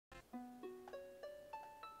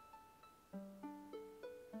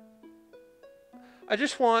I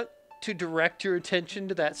just want to direct your attention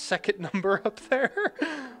to that second number up there.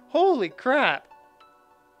 Holy crap.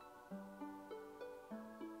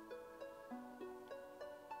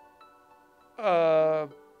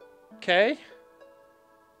 Okay.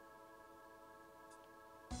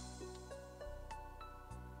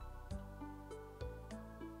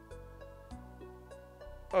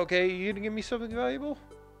 Okay, you gonna give me something valuable?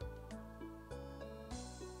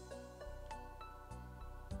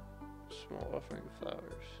 Small offering of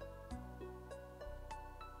flowers.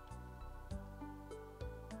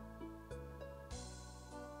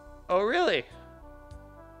 Oh, really?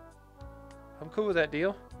 I'm cool with that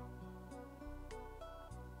deal.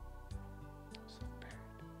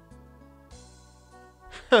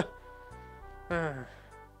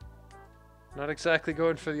 Not exactly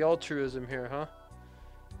going for the altruism here, huh?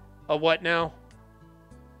 A what now?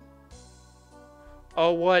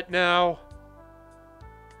 A what now?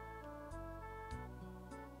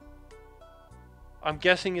 I'm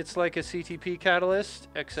guessing it's like a CTP catalyst,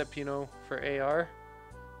 except, you know, for AR.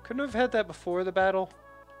 Couldn't have had that before the battle.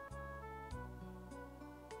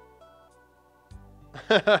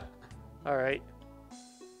 Alright.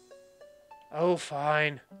 Oh,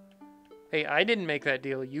 fine. Hey, I didn't make that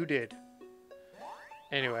deal, you did.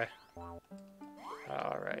 Anyway.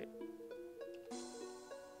 Alright.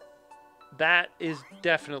 That is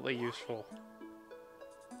definitely useful.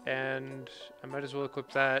 And I might as well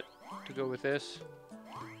equip that to go with this.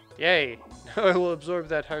 Yay! Now I will absorb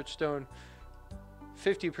that heartstone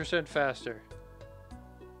 50% faster.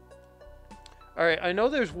 Alright, I know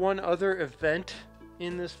there's one other event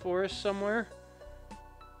in this forest somewhere.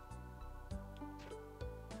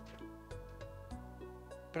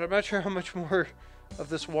 But I'm not sure how much more of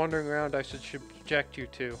this wandering around I should subject you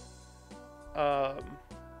to.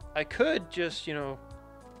 I could just, you know,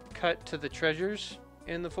 cut to the treasures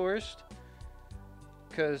in the forest.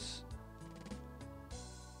 Because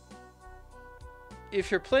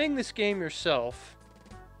if you're playing this game yourself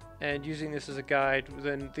and using this as a guide,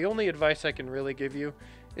 then the only advice I can really give you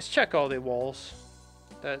is check all the walls.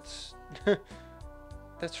 That's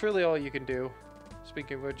that's really all you can do.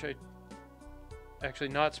 Speaking of which, actually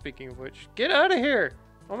not speaking of which, get out of here!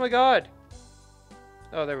 Oh my god!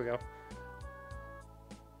 Oh, there we go.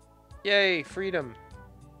 Yay, freedom.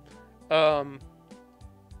 And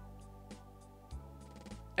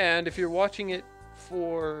if you're watching it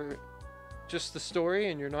for just the story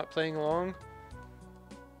and you're not playing along,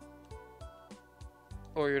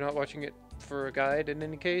 or you're not watching it for a guide in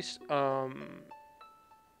any case,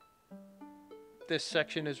 this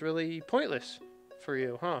section is really pointless for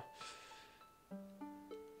you, huh?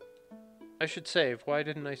 I should save. Why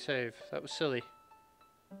didn't I save? That was silly.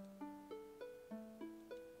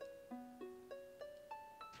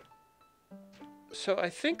 So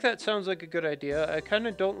I think that sounds like a good idea. I kind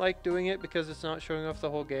of don't like doing it because it's not showing off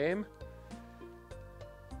the whole game.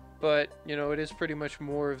 But, you know, it is pretty much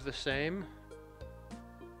more of the same.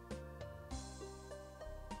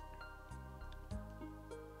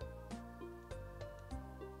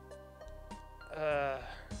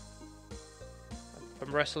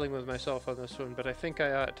 I'm wrestling with myself on this one, but I think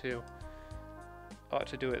I ought to. Ought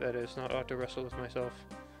to do it, that is. Not ought to wrestle with myself.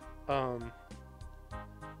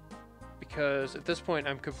 Because at this point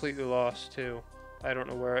I'm completely lost too. I don't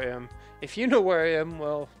know where I am. If you know where I am,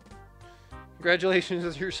 well, congratulations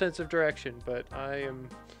with your sense of direction, but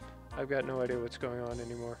I've got no idea what's going on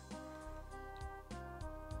anymore.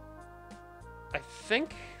 I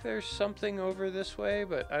think there's something over this way,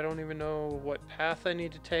 but I don't even know what path I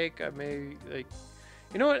need to take. I may, like,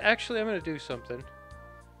 you know what, actually I'm gonna do something.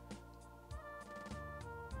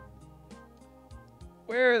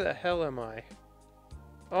 Where the hell am I?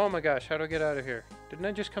 Oh my gosh, how do I get out of here? Didn't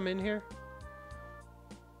I just come in here?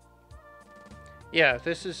 Yeah,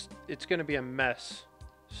 it's gonna be a mess.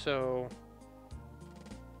 So...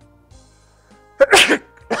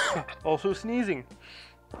 also sneezing.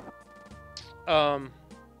 So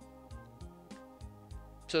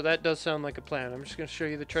that does sound like a plan. I'm just gonna show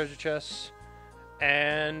you the treasure chests.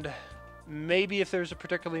 And maybe if there's a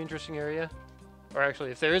particularly interesting area, or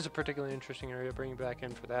actually if there is a particularly interesting area, bring you back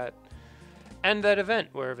in for that. And that event,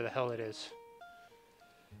 wherever the hell it is.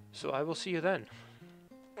 So I will see you then.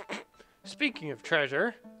 Speaking of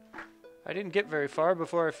treasure, I didn't get very far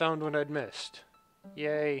before I found what I'd missed.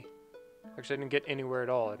 Yay. Actually, I didn't get anywhere at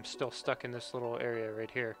all. I'm still stuck in this little area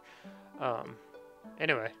right here.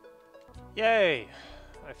 Anyway. Yay!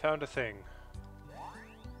 I found a thing.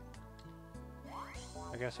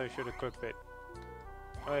 I guess I should equip it.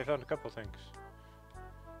 Oh, I found a couple things.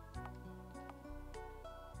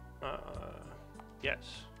 Yes.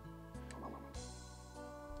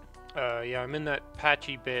 Yeah, I'm in that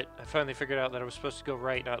patchy bit. I finally figured out that I was supposed to go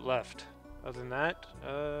right, not left. Other than that,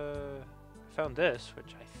 I found this,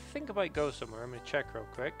 which I think it might go somewhere. I'm gonna check real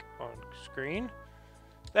quick on screen.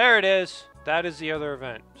 There it is! That is the other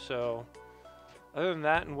event, so... Other than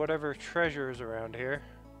that, and whatever treasure is around here...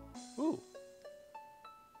 Ooh!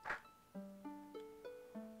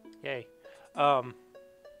 Yay.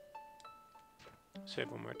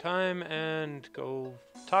 Save one more time, and go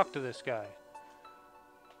talk to this guy.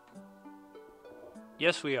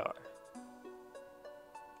 Yes, we are.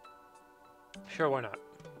 Sure, why not?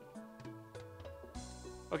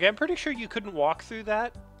 Okay, I'm pretty sure you couldn't walk through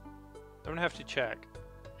that. I'm gonna have to check.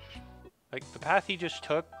 Like, the path he just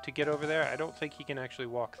took to get over there, I don't think he can actually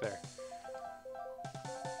walk there.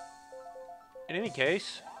 In any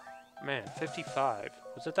case, man, 55.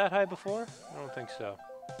 Was it that high before? I don't think so.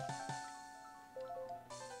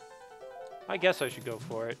 I guess I should go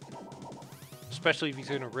for it. Especially if he's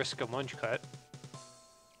gonna risk a munch cut.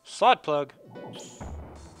 Slot plug!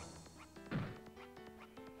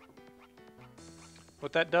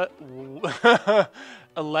 What that does?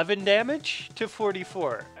 11 damage to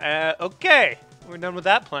 44. Okay, we're done with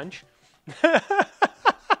that plunge.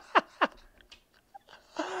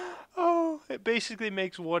 Oh, it basically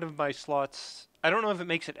makes one of my slots... I don't know if it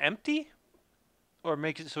makes it empty or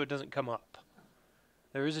makes it so it doesn't come up.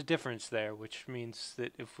 There is a difference there, which means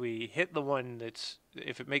that if we hit the one that's...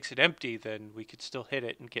 If it makes it empty, then we could still hit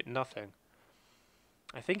it and get nothing.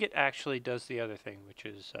 I think it actually does the other thing, which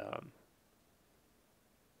is...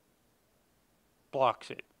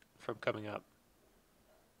 blocks it from coming up.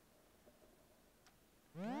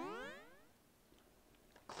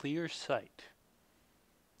 Clear sight.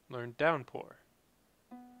 Learn downpour.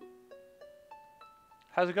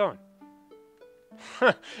 How's it going?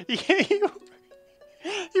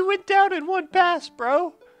 You went down in one pass,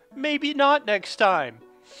 bro. Maybe not next time.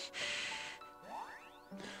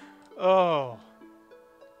 Oh.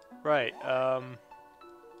 Right.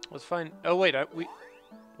 Let's find... Oh, wait.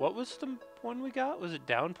 What was the one we got? Was it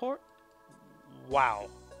downpour? Wow.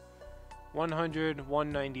 100,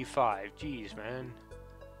 195. Jeez, man.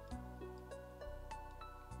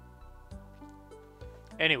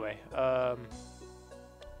 Anyway,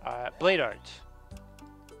 blade arts.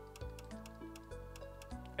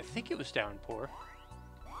 I think it was downpour.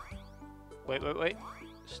 Wait.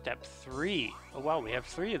 Step 3. Oh, wow, we have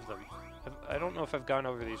 3 of them. I don't know if I've gone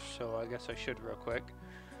over these, so I guess I should real quick.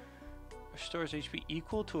 Restores HP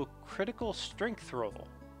equal to a critical strength roll.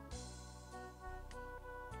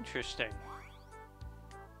 Interesting.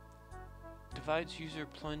 Divides user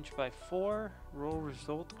plunge by 4. Roll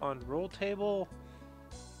result on roll table.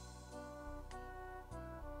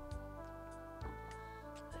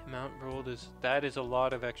 The amount rolled is... That is a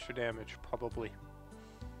lot of extra damage, probably.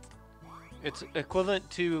 It's equivalent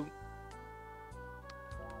to...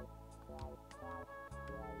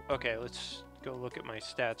 Okay, let's go look at my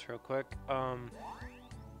stats real quick.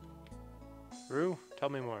 Rue, tell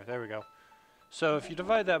me more. There we go. So if you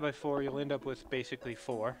divide that by 4, you'll end up with basically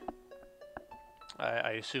 4.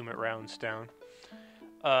 I assume it rounds down.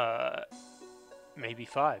 Maybe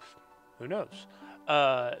 5. Who knows?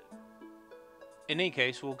 In any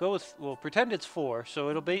case, we'll pretend it's 4, so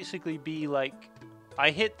it'll basically be like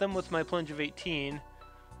I hit them with my plunge of 18,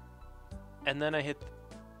 and then I hit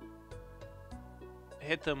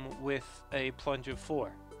them with a plunge of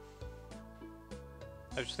 4.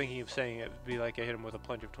 I was thinking of saying it would be like I hit them with a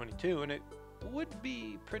plunge of 22, and it would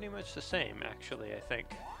be pretty much the same, actually, I think.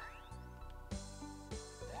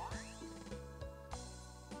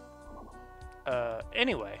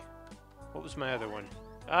 Anyway, what was my other one?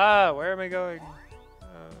 Where am I going?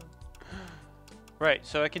 Right,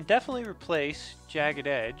 so I can definitely replace Jagged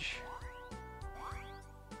Edge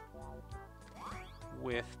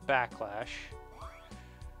with Backlash.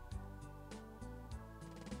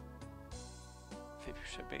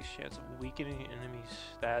 50% base chance of weakening enemies.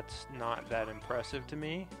 That's not that impressive to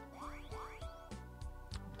me.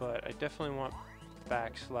 But I definitely want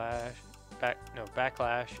Backlash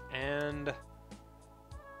and...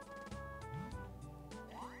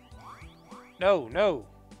 No!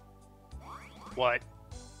 What?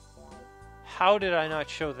 How did I not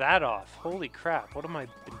show that off? Holy crap, what am I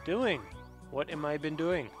been doing? What am I been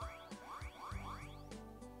doing?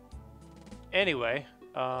 Anyway,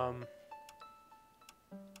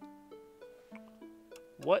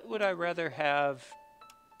 what would I rather have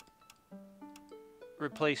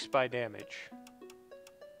replaced by damage?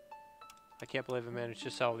 I can't believe I managed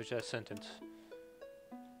to salvage that sentence.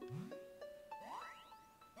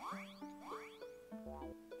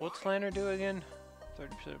 What's Lantern do again?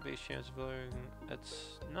 30% base chance of blowing.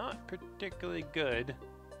 That's not particularly good.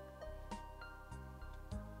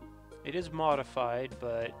 It is modified,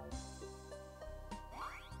 but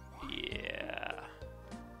yeah.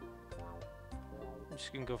 I'm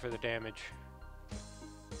just gonna go for the damage.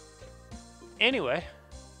 Anyway,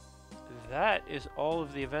 that is all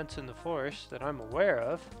of the events in the forest that I'm aware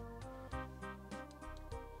of.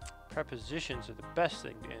 Prepositions are the best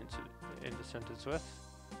thing to end a sentence with.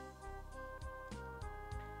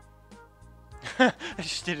 I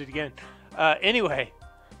just did it again. Anyway,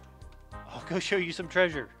 I'll go show you some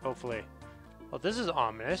treasure, hopefully. Well, this is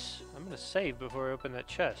ominous. I'm gonna save before I open that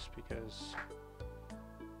chest because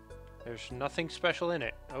there's nothing special in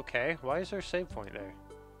it. Okay, why is there a save point there?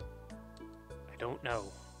 I don't know.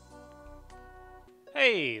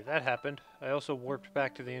 Hey, that happened. I also warped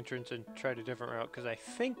back to the entrance and tried a different route because I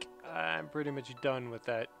think I'm pretty much done with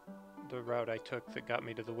the route I took that got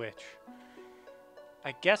me to the witch.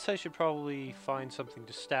 I guess I should probably find something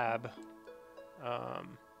to stab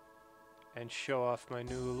and show off my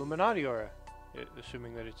new Illuminati aura,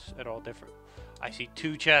 assuming that it's at all different. I see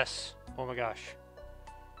 2 chests. Oh my gosh.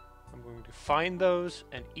 I'm going to find those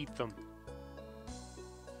and eat them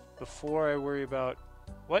before I worry about...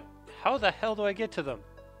 What? How the hell do I get to them?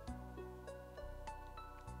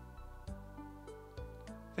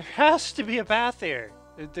 There has to be a path here.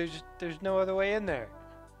 There's no other way in there.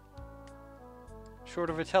 Short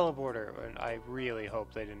of a teleporter, and I really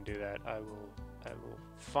hope they didn't do that. I will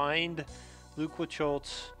find Luke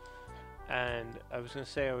Wachholtz, and I was gonna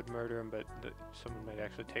say I would murder him, but someone might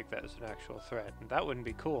actually take that as an actual threat, and that wouldn't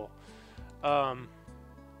be cool.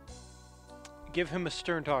 Give him a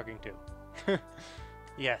stern talking to.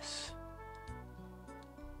 Yes.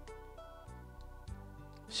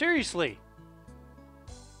 Seriously!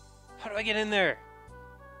 How do I get in there?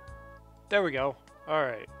 There we go.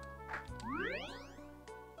 Alright.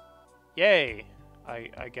 Yay!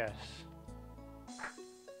 I guess.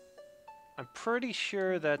 I'm pretty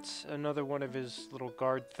sure that's another one of his little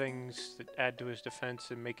guard things that add to his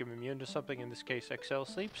defense and make him immune to something. In this case, XL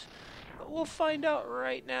sleeps. But we'll find out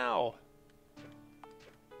right now.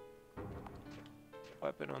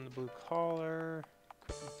 Weapon on the blue collar.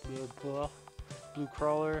 Blue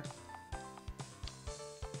crawler.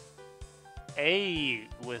 A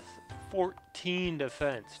with 14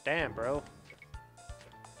 defense. Damn, bro.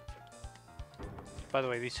 By the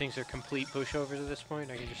way, these things are complete pushovers at this point.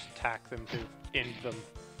 I can just attack them to end them.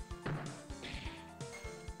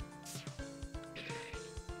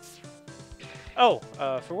 Oh,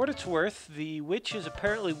 for what it's worth, the witch is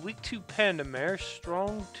apparently weak to panda mare,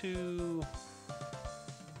 strong to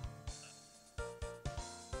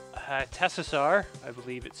Tessasar, I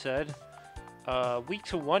believe it said. Weak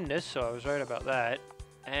to oneness, so I was right about that.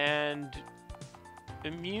 And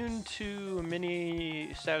immune to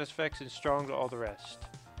many status effects and strong to all the rest.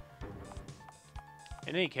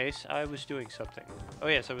 In any case, I was doing something. Oh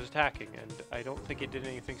yes, I was attacking, and I don't think it did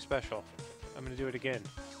anything special. I'm gonna do it again.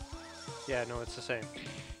 Yeah, no, it's the same.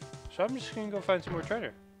 So I'm just gonna go find some more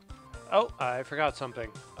treasure. Oh, I forgot something.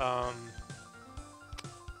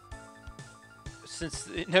 Since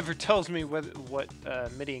it never tells me what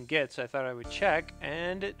Midian gets, I thought I would check,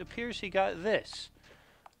 and it appears he got this.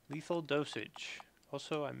 Lethal dosage.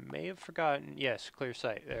 Also, I may have forgotten... Yes, clear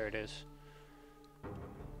sight. There it is.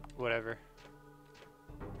 Whatever.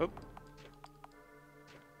 Oop.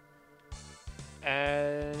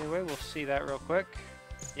 Anyway, we'll see that real quick.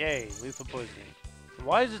 Yay, lethal poisoning.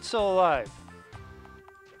 Why is it still alive?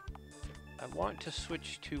 I want to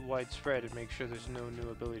switch to widespread and make sure there's no new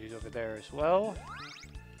abilities over there as well.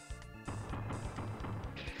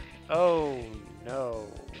 Oh, no.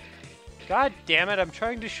 God damn it, I'm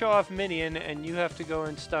trying to show off Minion and you have to go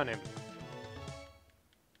and stun him.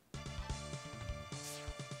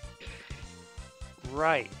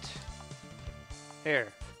 Right. Here,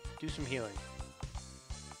 do some healing.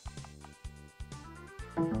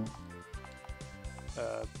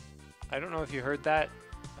 I don't know if you heard that,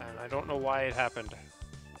 and I don't know why it happened,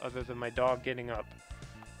 other than my dog getting up.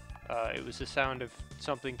 It was the sound of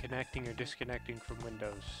something connecting or disconnecting from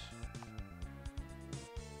Windows.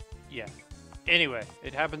 Yeah. Anyway,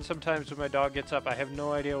 it happens sometimes when my dog gets up. I have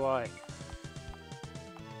no idea why.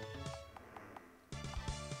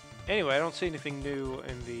 Anyway, I don't see anything new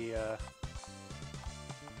in the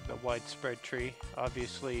widespread tree.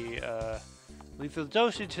 Obviously, lethal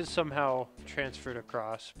dosage has somehow transferred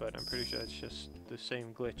across, but I'm pretty sure it's just the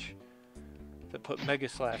same glitch that put Mega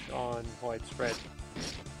Slash on widespread.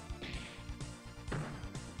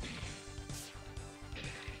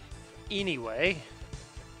 Anyway,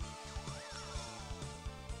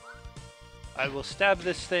 I will stab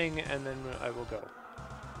this thing and then I will go.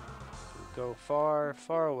 Go far,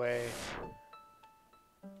 far away.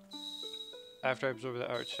 after I absorb the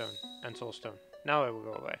Archstone and Soulstone. Now it will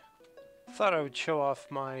go away. Thought I would show off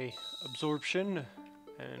my absorption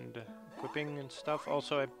and equipping and stuff.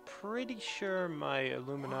 Also, I'm pretty sure my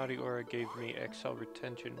Illuminati aura gave me XL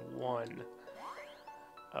retention 1.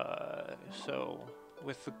 So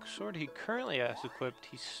with the sword he currently has equipped,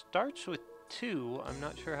 he starts with 2. I'm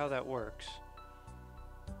not sure how that works.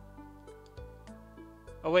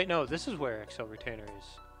 Oh wait, no, this is where XL retainer is.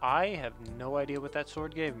 I have no idea what that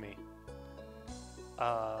sword gave me.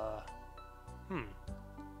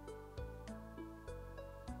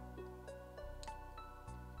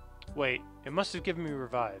 Wait, it must have given me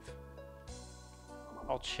revive.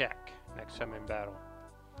 I'll check next time in battle.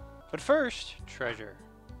 But first, treasure.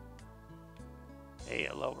 A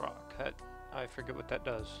yellow rock. I forget what that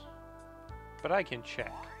does. But I can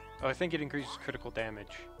check. Oh, I think it increases critical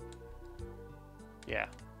damage. Yeah.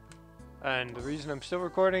 And the reason I'm still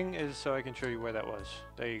recording is so I can show you where that was.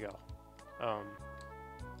 There you go.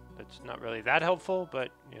 That's not really that helpful,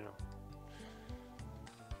 but, you know.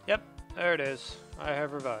 Yep, there it is. I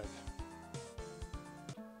have revive.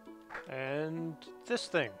 And this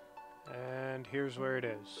thing. And here's where it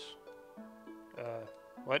is.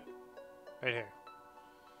 What? Right here.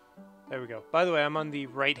 There we go. By the way, I'm on the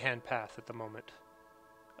right-hand path at the moment.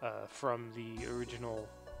 From the original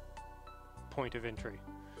point of entry.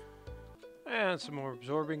 And some more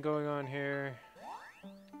absorbing going on here.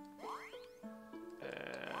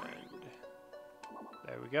 And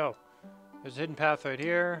there we go. There's a hidden path right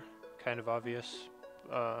here. Kind of obvious.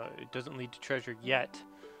 It doesn't lead to treasure yet.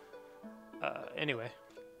 Anyway.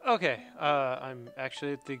 Okay, I'm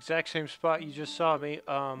actually at the exact same spot you just saw me.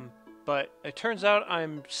 But it turns out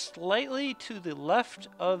I'm slightly to the left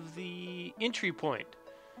of the entry point.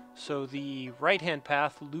 So the right-hand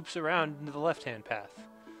path loops around into the left-hand path.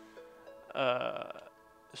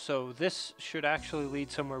 So this should actually lead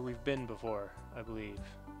somewhere we've been before, I believe.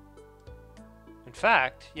 In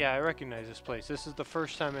fact, yeah, I recognize this place. This is the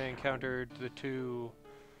first time I encountered the 2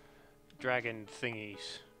 dragon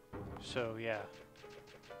thingies. So, yeah.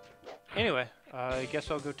 Anyway, I guess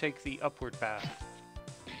I'll go take the upward path.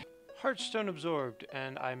 Heartstone absorbed,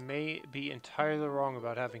 and I may be entirely wrong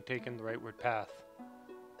about having taken the rightward path.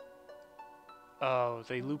 Oh,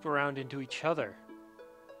 they loop around into each other.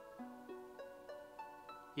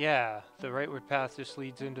 Yeah, the rightward path just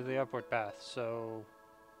leads into the upward path, so...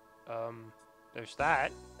 there's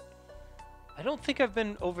that. I don't think I've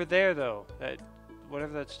been over there, though.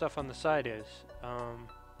 Whatever that stuff on the side is. So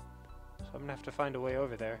I'm gonna have to find a way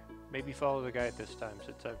over there. Maybe follow the guide this time,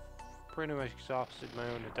 since I've pretty much exhausted my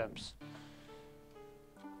own attempts.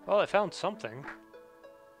 Well, I found something,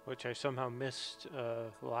 which I somehow missed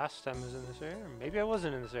last time I was in this area. Or maybe I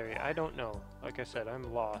wasn't in this area. I don't know. Like I said,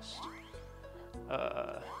 I'm lost.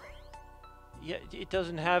 Yeah, it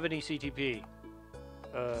doesn't have any CTP.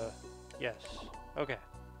 Yes. Okay.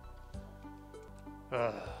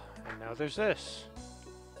 And now there's this.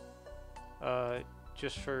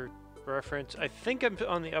 Just for reference, I think I'm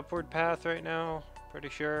on the upward path right now. Pretty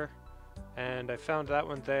sure. And I found that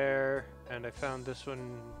one there, and I found this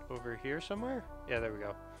one over here somewhere? Yeah, there we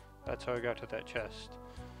go. That's how I got to that chest.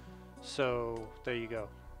 So, there you go.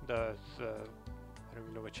 I don't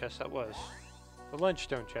even know what chest that was. The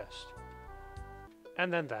lunchstone chest.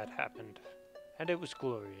 And then that happened. And it was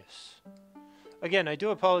glorious. Again, I do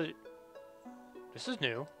apologize. This is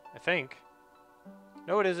new, I think.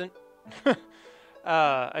 No, it isn't.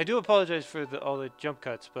 I do apologize for all the jump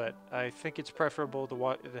cuts, but I think it's preferable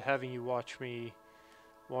to having you watch me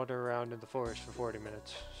wander around in the forest for 40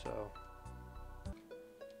 minutes, so...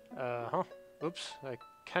 Oops, I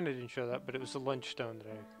kind of didn't show that, but it was the lunchstone that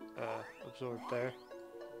I absorbed there.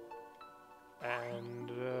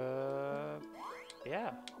 And,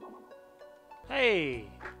 yeah. Hey!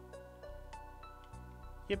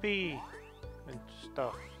 Yippee! And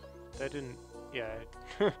stuff. That didn't... yeah.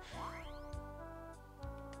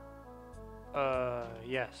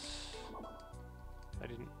 Yes. I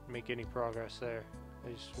didn't make any progress there.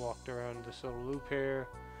 I just walked around this little loop here.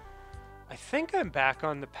 I think I'm back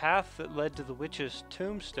on the path that led to the witch's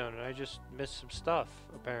tombstone, and I just missed some stuff,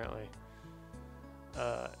 apparently.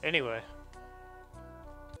 Anyway.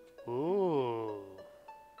 Ooh.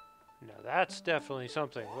 Now that's definitely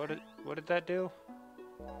something. What did that do?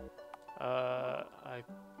 I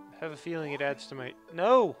have a feeling it adds to my...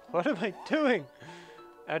 No! What am I doing?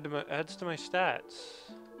 Adds to my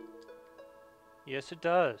stats. Yes, it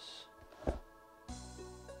does.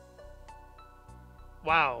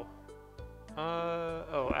 Wow.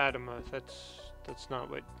 Oh, Adama. That's not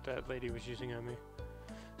what that lady was using on me.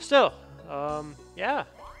 Still, yeah.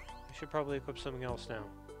 I should probably equip something else now.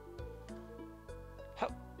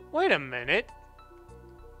 Wait a minute.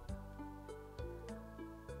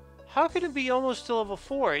 How can it be almost to level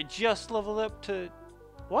 4? It just leveled up to...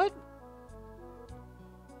 What?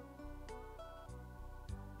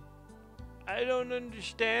 I don't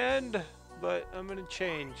understand, but I'm gonna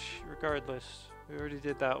change regardless. We already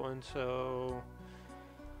did that one, so...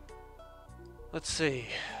 Let's see.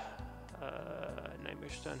 Nightmare,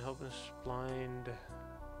 stun, helpless, blind...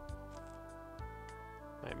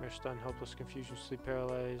 Nightmare, stun, helpless, confusion, sleep,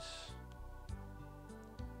 paralyze...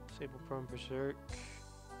 Disable, prone, berserk...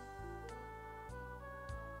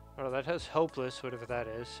 Oh, that has helpless, whatever that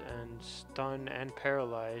is, and stun and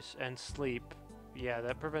paralyze and sleep. Yeah,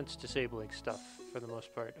 that prevents disabling stuff for the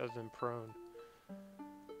most part, other than prone.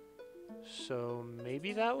 So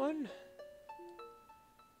maybe that one?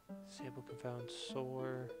 Disable, confound,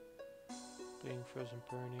 soar, bleeding, frozen,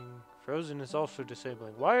 burning. Frozen is also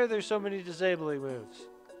disabling. Why are there so many disabling moves?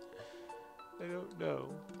 I don't know.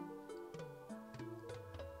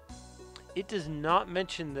 It does not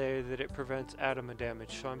mention there that it prevents ADAMA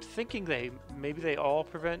damage, so I'm thinking maybe they all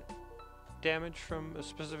prevent damage from a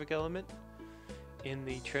specific element in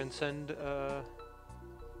the Transcend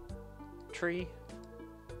tree.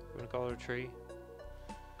 I'm gonna call it a tree.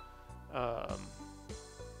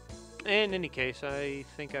 In any case, I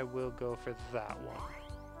think I will go for that one.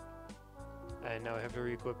 And now I have to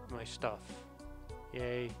re-equip my stuff.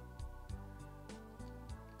 Yay.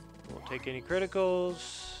 Won't take any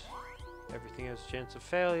criticals. Everything has a chance of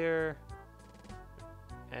failure.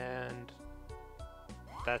 And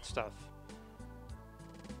that stuff.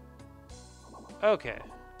 Okay.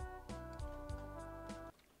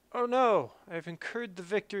 Oh no! I've incurred the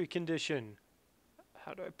victory condition.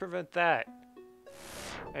 How do I prevent that?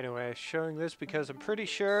 Anyway, I'm showing this because I'm pretty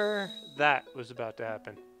sure that was about to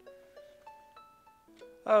happen.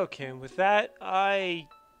 Okay, and with that, I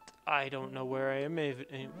don't know where I am even.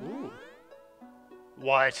 Ooh.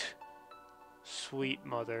 What? Sweet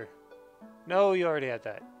mother. No, you already had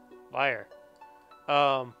that. Liar.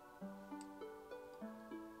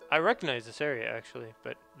 I recognize this area, actually,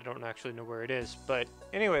 but I don't actually know where it is. But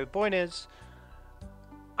anyway, the point is,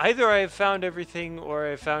 either I have found everything, or I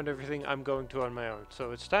have found everything I'm going to on my own.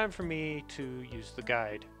 So it's time for me to use the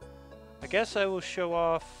guide. I guess I will show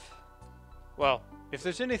off... Well, if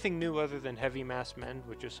there's anything new other than Heavy Mass Mend,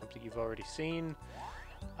 which is something you've already seen,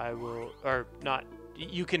 I will... Or not...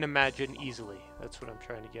 You can imagine easily. That's what I'm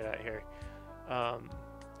trying to get at here.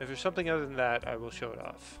 If there's something other than that, I will show it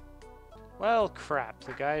off. Well, crap.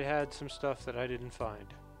 The guide had some stuff that I didn't find.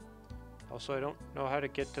 Also, I don't know how to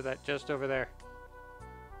get to that just over there.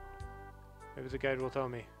 Maybe the guide will tell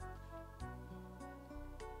me.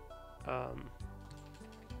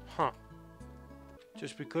 Huh.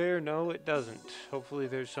 Just be clear, no, it doesn't. Hopefully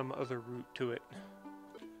there's some other route to it.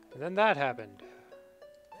 And then that happened.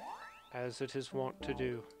 As it is wont to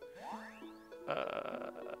do.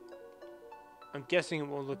 I'm guessing it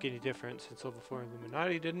won't look any different since level 4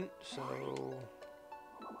 Illuminati didn't, so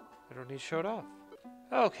I don't need to show it off.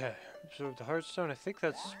 Okay, absorb the Heartstone. I think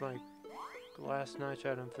that's my last notch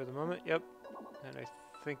item for the moment. Yep. And I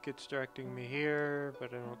think it's directing me here,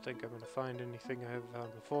 but I don't think I'm going to find anything I haven't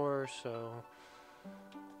found before, so...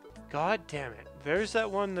 God damn it. There's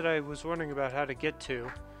that one that I was wondering about how to get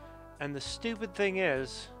to, and the stupid thing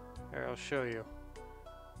is... Here, I'll show you.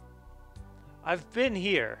 I've been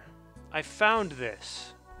here. I found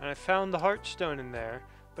this. And I found the Heartstone in there,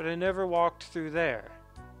 but I never walked through there.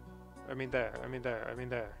 I mean there.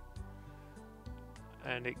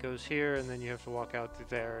 And it goes here, and then you have to walk out through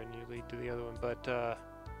there, and you lead to the other one. But,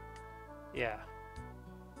 yeah.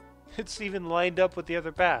 It's even lined up with the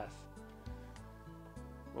other path.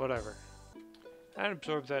 Whatever. And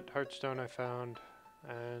absorb that Heartstone I found.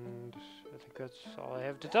 And I think that's all I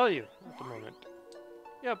have to tell you at the moment.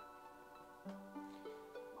 Yep.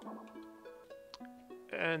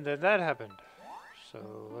 And then that happened.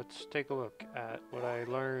 So let's take a look at what I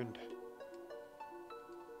learned.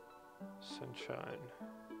 Sunshine.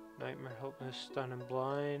 Nightmare, helpless, stun, and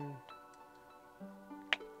blind.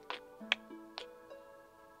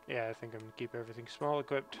 Yeah, I think I'm gonna keep everything small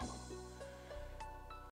equipped.